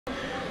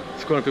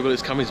grown-up people,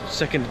 it's Cammy's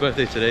second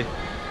birthday today.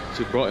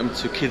 So we brought him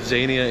to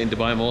Kidzania in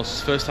Dubai Mall. It's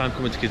his first time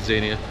coming to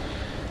Kidzania.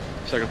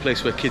 It's like a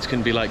place where kids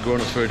can be like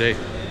grown-ups for a day.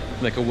 And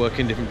they can work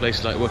in different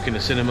places, like work in a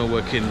cinema,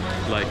 work in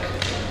like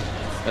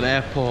an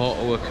airport,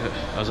 or work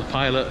as a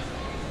pilot,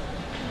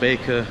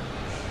 baker.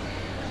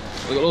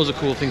 We've got loads of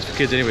cool things for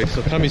kids anyway.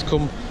 So Cammy's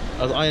come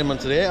as Iron Man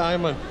today.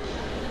 Iron Man.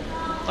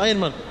 Iron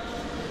Man.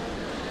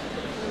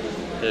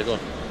 There you go.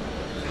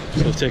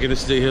 So we've taken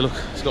this today here, look.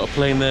 It's got a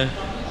plane there.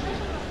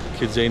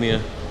 Kidzania.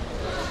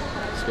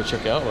 Let's go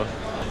check it out, man.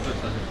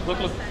 Look,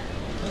 look.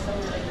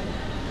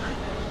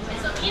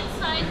 So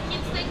inside,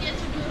 kids they get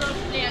to do role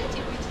play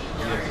activities.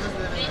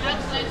 They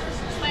act like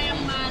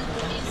fireman,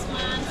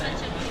 policeman,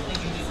 such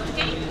activities,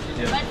 okay?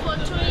 Yeah. But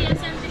for 2 years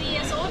and 3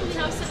 years old, we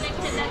have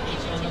selected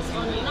activities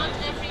only. Not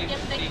every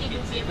game the kid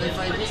will be able to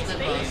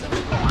participate.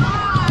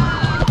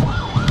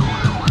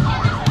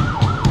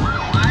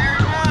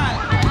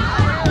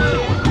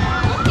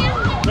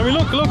 I mean,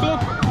 look, look,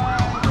 look.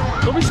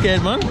 Don't be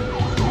scared, man.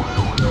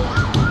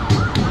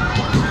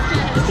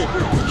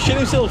 Shit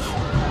himself.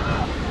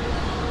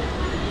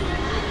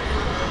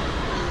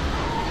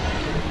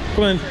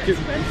 Come on. Give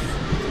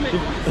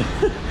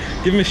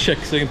him a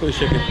shake so you can put a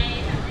shake in.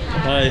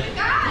 Hi.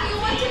 You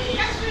want to be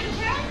extra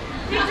check?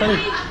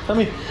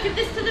 Tommy. Give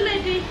this to the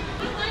lady. Give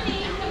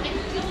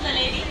the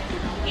lady.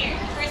 Here,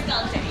 first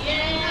altar.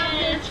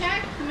 Yeah.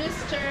 Check,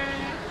 Mr.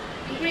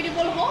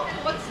 Incredible Hulk.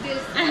 What's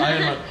this?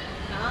 Iron Man.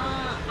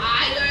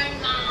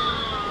 Iron Man.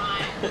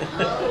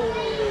 Oh.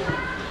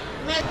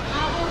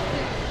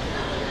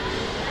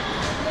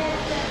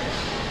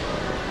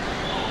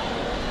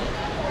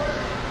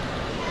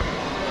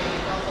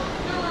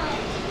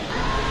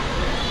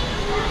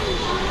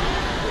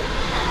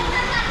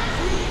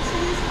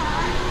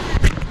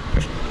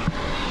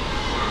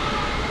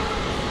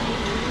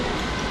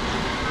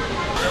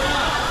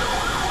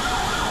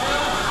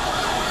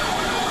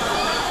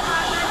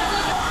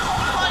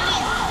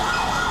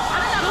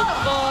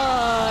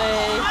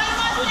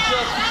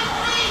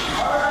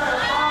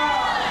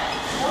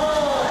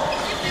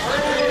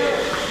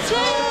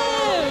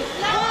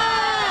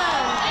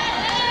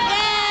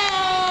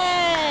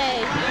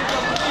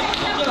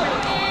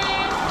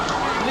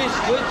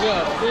 Good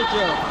job, good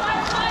job.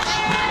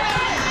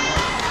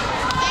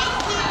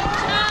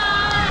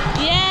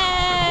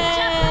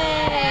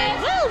 Yay!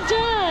 Well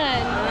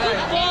done.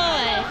 Good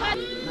boy.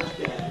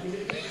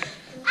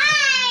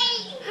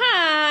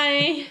 Hi.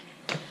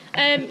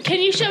 Can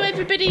you show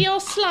everybody your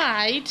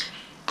slide?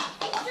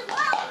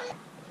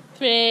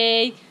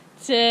 3,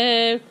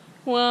 2,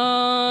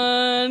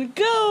 1,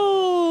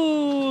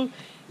 go!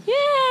 Yay!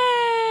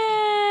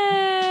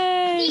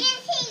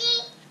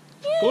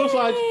 Go on,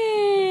 slide.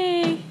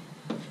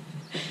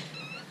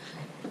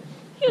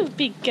 You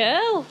big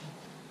girl.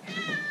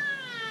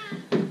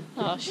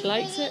 Oh, she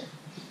likes it.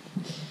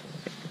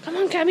 Come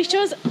on, Cammy,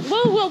 show us.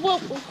 Whoa, whoa, whoa.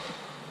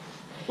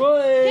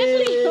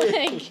 Carefully, your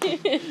leg.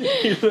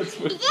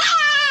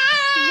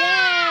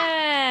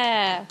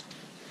 Yeah.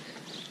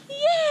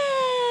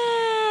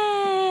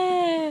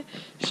 Yeah.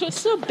 She looks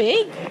so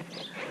big.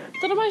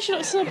 Don't know why she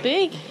looks so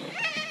big.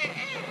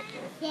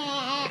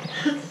 Yeah.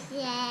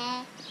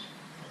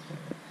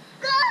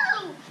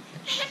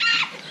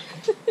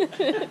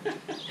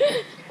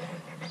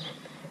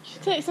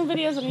 Take some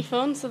videos on your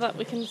phone so that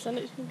we can send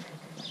it to you.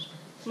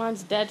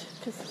 Mine's dead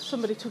because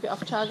somebody took it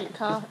off charging the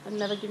car and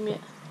never gave me it.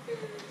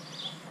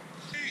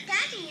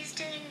 Daddy is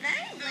doing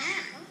very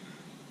well.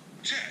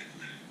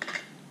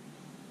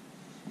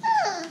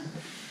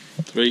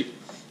 3,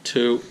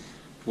 2,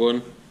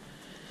 1.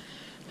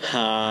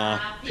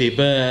 Happy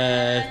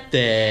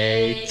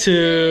birthday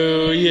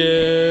to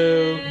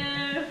you.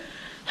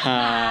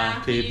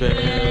 Happy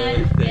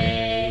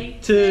birthday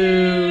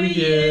to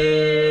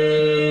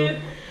you.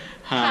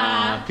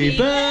 Happy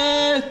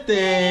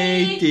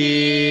birthday,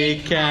 dear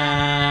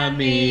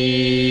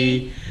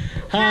Cammy.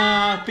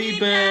 Happy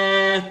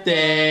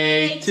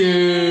birthday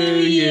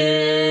to you.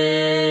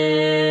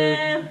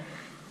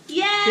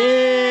 Yeah.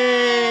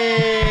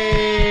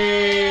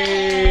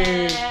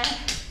 Yay!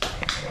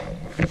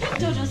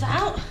 Jojo's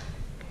out.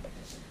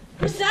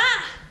 What's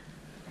that?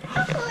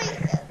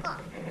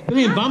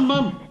 Billy and Bam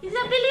Bam. Is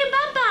that Billy and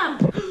Bam Bam?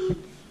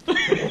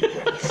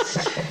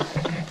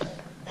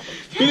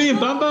 Billy and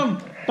Bam Bam.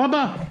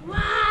 Baba.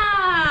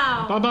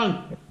 Wow. Bam Bam.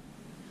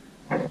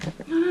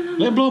 No.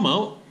 Let him blow him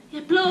out. Yeah,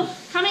 blow.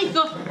 Cammy,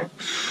 go.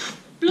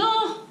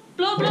 Blow.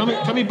 Blow.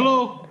 Cammy,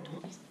 blow.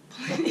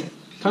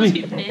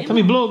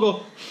 Cammy, blow,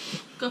 go.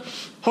 Go.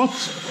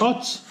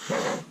 Hot.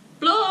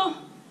 Blow.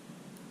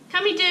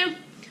 Cammy, do.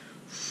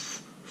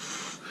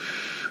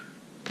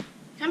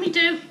 Cammy,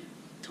 do.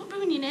 Don't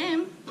ruin your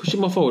name. Push him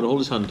more forward and hold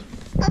his hand.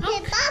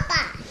 Okay,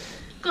 Papa.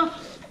 Go.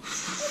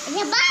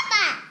 Okay,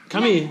 Papa.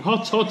 Cammy,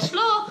 hot.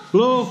 Blow.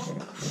 Blow.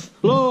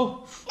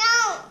 No.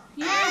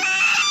 Yeah.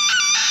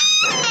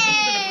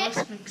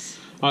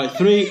 Alright,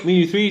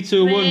 3,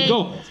 2, 1,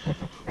 go.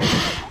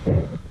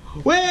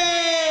 Way!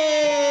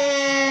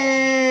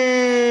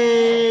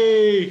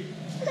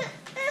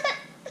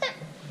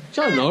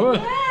 Ciao, Nora.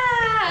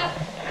 Yeah.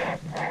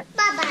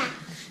 Papa.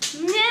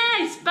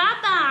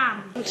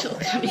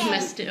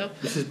 messed it up.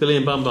 This is Billy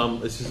and Bam Bam.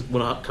 This is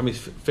one of Cammy's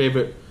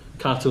favourite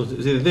cartoons. It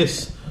was either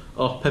this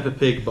or Peppa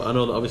Pig, but I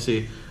know that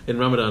obviously in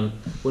Ramadan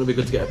wouldn't it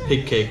be good to get a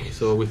pig cake,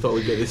 so we thought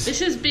we'd get this. This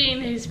has been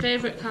his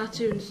favourite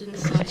cartoon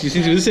since like, Do you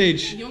think it was this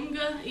age?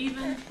 younger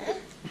even.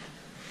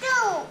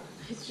 No.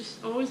 He's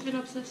just always been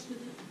obsessed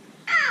with it.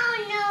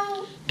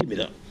 Oh Give me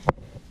that.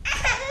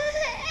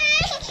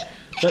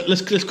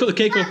 Let's cut the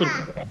cake open.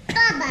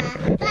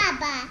 no.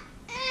 Baba.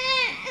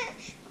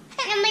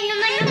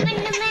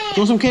 Do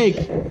you want some cake?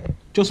 Do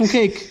you want some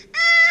cake? Do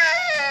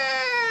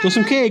you want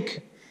some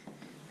cake?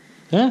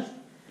 Huh?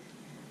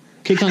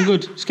 Cake aren't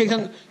good. This cake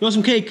aren't... You want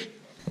some cake?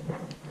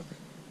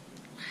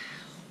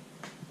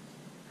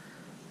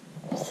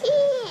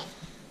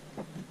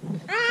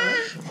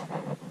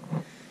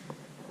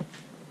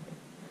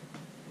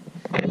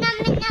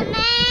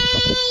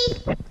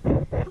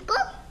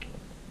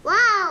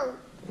 Wow.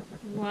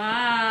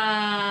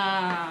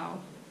 Wow.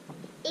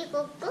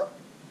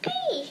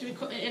 Cookie. Should we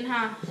cut it in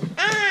half?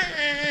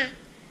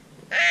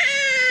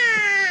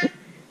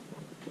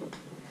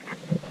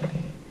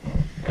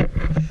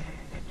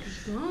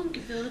 Go on,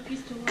 give the other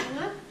piece to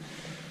Lola.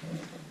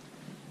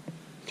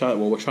 Try that,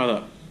 we'll try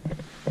that.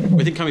 What do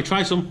you think, Cammy?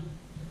 Try some.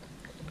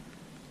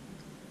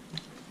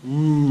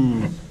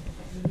 Mmm.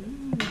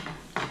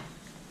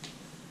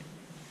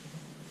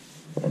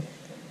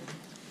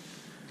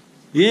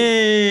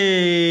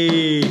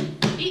 Yay!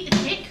 Eat the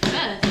cake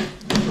first.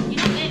 You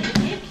don't ate the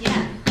cake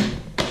yet.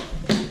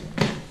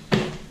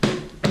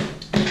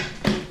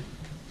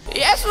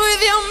 Yes,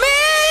 with your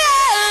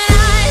million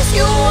eyes,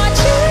 you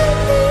watching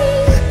me.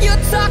 You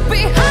talk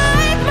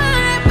behind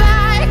my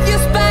back, you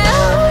spy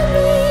on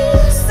me.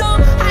 So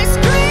I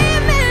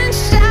scream and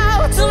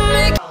shout to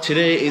make.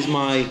 Today is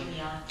my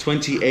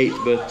 28th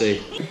birthday.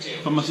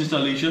 From my sister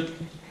Alicia.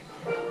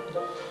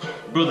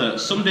 Brother,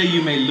 someday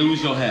you may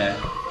lose your hair.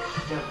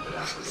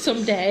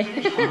 Someday.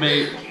 You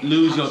may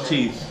lose your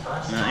teeth.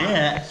 Not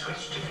yet.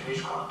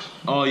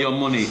 Or your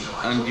money.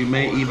 And you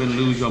may even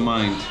lose your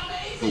mind.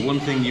 But one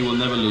thing you will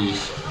never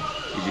lose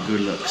is your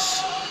good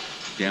looks.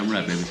 Damn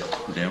right, baby.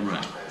 Damn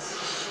right.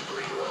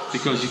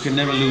 Because you can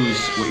never lose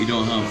what you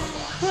don't have.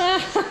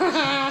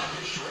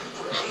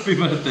 Happy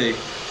birthday.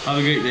 Have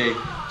a great day.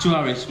 To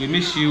Harris, we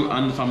miss you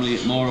and the family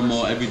more and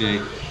more every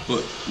day.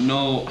 But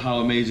know how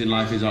amazing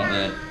life is out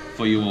there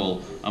for you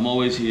all. I'm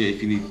always here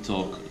if you need to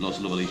talk. Lots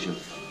of love, Alicia.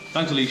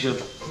 Thanks, Alicia.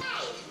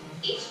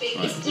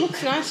 It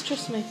looks nice,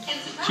 trust me.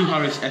 To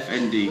Harris,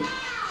 FND.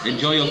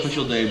 Enjoy your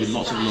special day with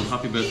lots of love.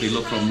 Happy birthday,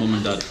 love from Mum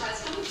and Dad.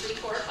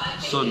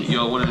 Son,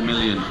 you're 1 in a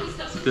million,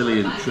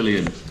 billion,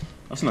 trillion.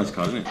 That's a nice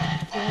card, isn't it?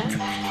 Yeah.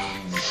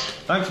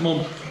 Thanks,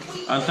 Mum.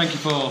 And thank you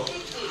for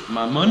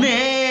my money.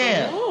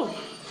 Oh.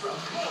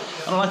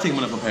 I don't like taking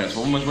money from parents.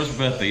 But when it's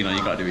my birthday, you know,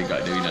 you gotta do, you know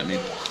what I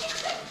mean?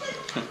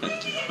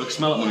 Look,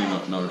 smell that money,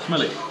 no,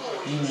 smell it.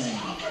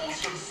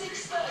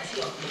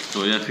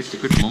 So yeah, 50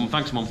 quid, Mum.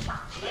 Thanks, Mum.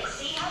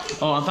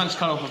 Oh, and thanks,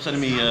 Carol, for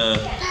sending me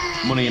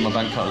money in my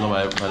bank account.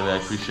 By the way, I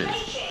appreciate it.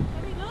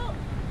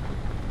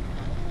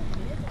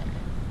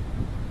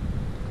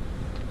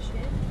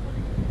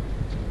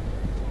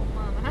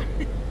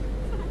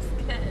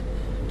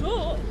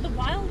 The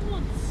wild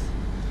ones.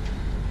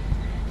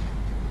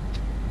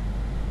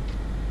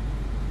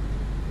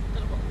 I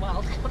don't know what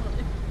wild one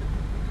is.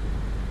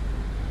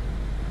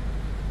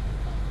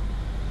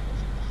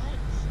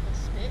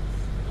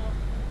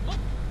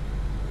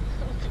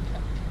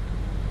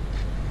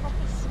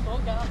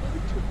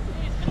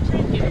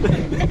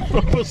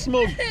 Proper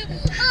smug.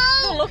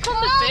 The look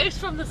on the face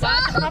from the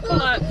side is proper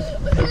like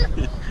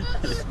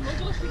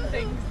smug looking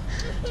things.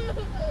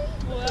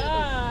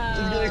 Wow.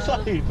 Just get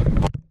excited.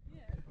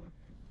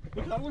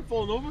 Look at that one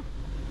falling over.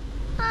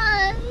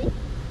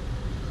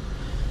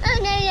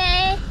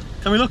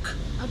 Can we look?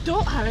 Oh,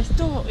 don't, Harris,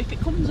 don't. If it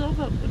comes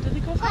over, do they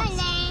go fast?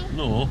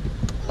 No.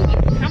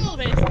 Camel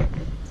race. It's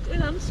got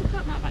his hand stuck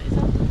out that back his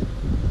hand.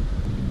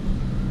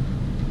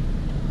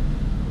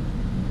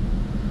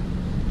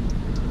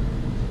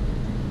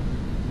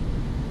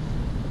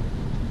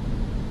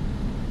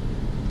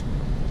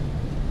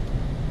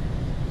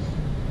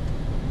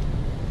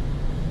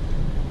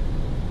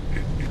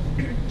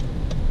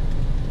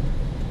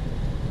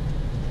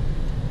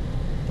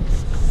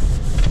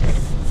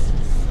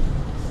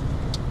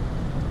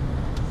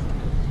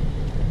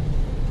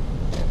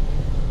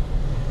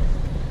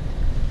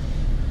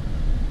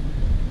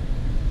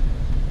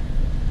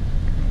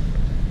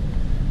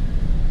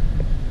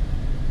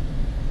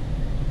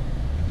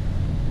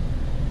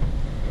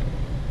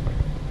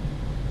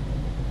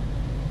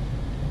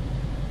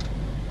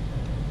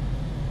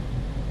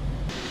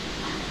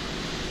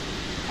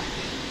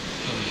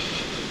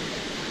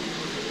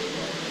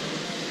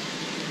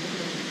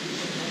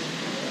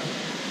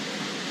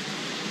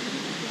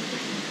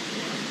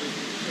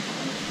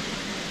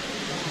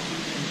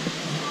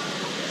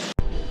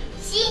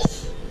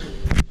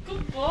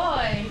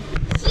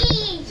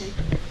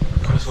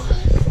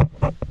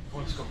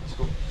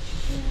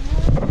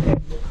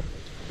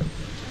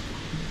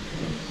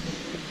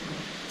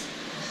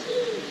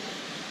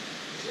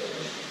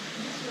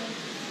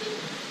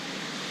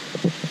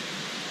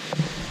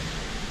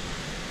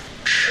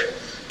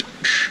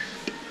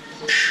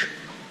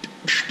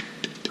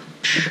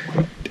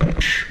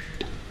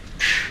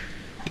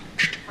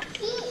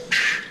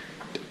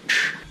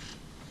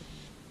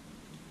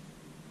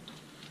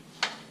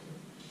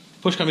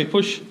 Push, Cammy,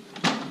 push.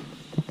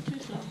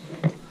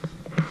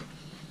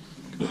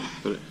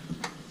 Put it.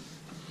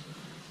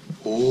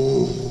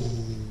 Oh,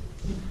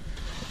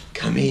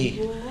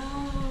 Cammy.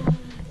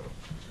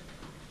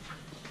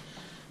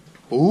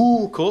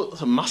 Oh, cool.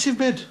 That's a massive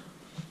bed.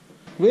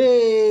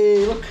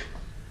 Way, look.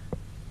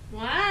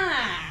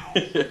 Wow.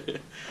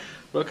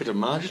 Look at the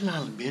margin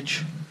island,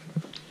 bitch.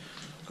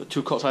 Got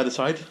 2 cots either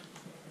side.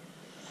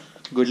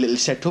 Good little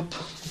setup.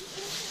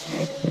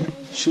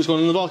 Shoes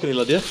going on the balcony,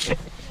 lad, yeah?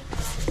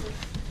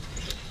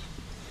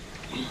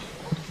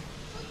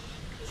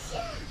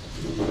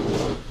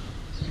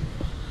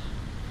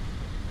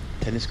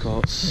 Tennis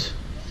courts.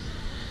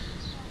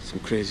 Some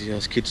crazy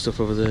ass kid stuff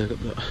over there.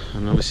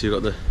 And obviously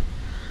you've got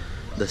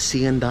the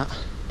sea and that.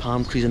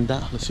 Palm trees and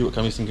that. Let's see what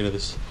Cammy's thinking of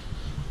this.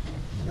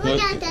 No,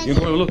 you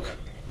go and look.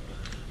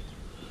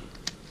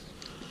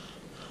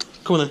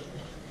 Come on then.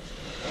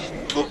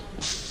 Oh.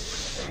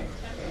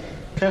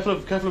 Careful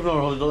of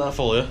don't let that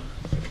fall, yeah? What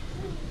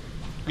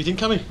do you think,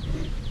 Cammy?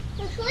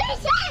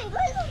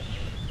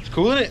 It's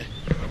cool, isn't it?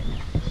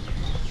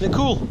 Isn't it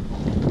cool?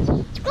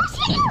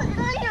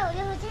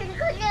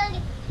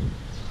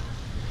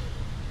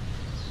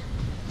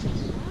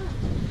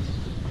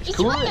 It's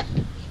cool, isn't it?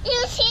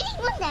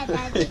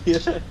 Yeah.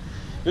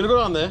 You wanna go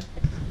down there?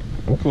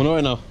 Come on,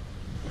 right now.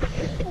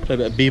 Play a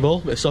bit of b-ball,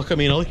 a bit of soccer,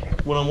 me and Ollie.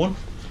 1-on-1.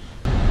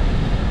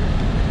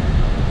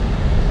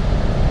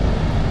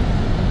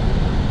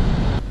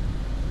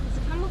 There's a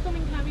camel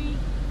coming, Cammy.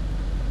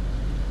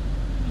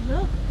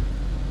 Look.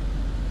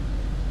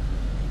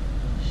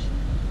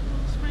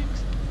 Springs.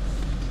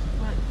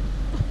 Right.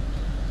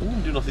 I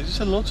didn't do nothing, just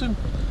said hello to him.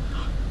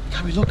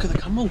 Cammy, look at the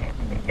camel.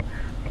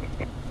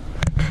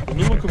 There's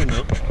no one coming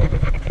now.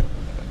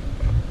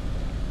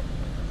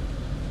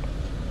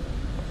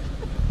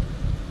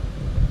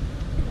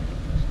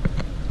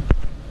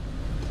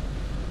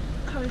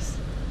 It's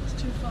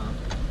too far.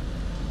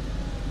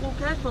 Walk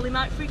careful, he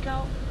might freak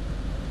out.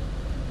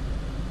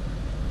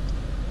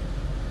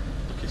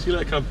 Okay, see you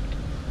later, Cam.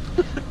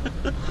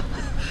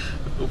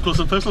 Up close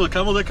and personal, the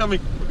camel, they're coming.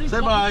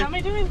 Say bye. What am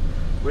I doing?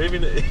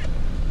 Waving it.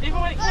 Even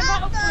when it came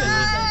back up to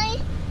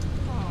it.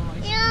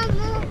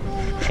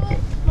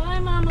 Bye,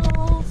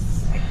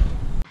 mammals.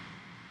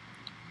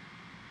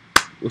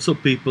 What's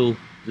up, people?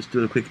 Just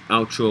doing a quick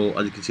outro.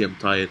 As you can see, I'm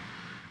tired.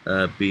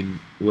 Been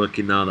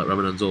working now that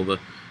Ramadan's over.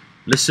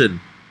 Listen,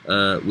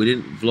 we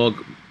didn't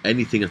vlog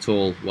anything at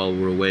all while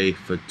we were away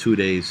for 2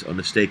 days on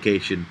a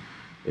staycation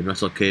in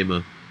Ras Al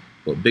Khaimah.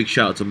 But big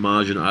shout out to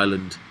Marjan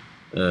Island.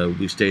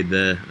 We stayed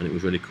there and it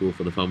was really cool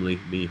for the family,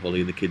 me, Holly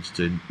and the kids.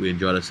 We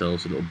enjoyed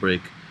ourselves, a little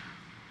break.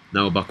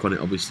 Now we're back on it,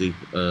 obviously.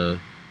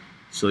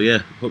 So yeah,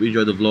 hope you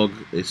enjoyed the vlog.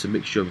 It's a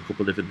mixture of a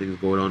couple of different things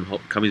going on.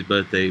 Cammy's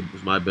birthday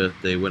was my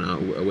birthday. Went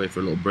out away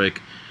for a little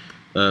break.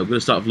 I'm going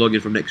to start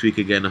vlogging from next week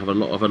again. I've had a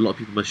lot of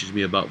people message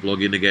me about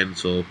vlogging again,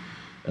 so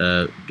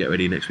get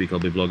ready. Next week I'll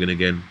be vlogging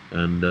again.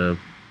 And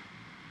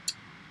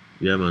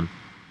yeah, man,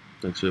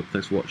 thanks for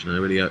watching.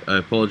 I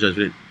apologise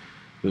we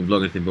didn't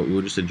vlog anything, but we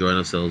were just enjoying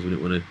ourselves. We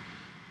didn't want to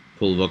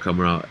pull the vlog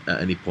camera out at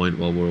any point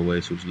while we were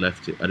away, so we just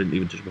left it. I didn't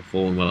even touch my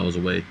phone while I was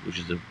away, which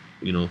is a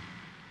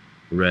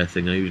rare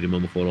thing. I usually am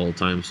on my phone all the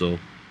time. So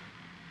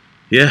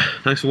yeah,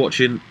 thanks for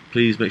watching.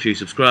 Please make sure you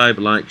subscribe,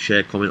 like,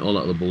 share, comment, all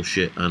that other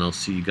bullshit, and I'll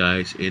see you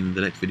guys in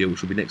the next video,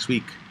 which will be next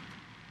week.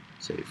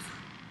 Safe.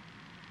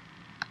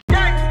 Young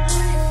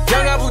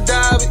Abu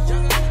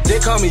Dhabi, they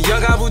call me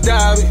Young Abu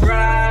Dhabi.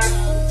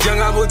 Young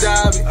Abu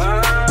Dhabi,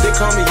 they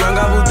call me Young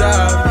Abu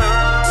Dhabi.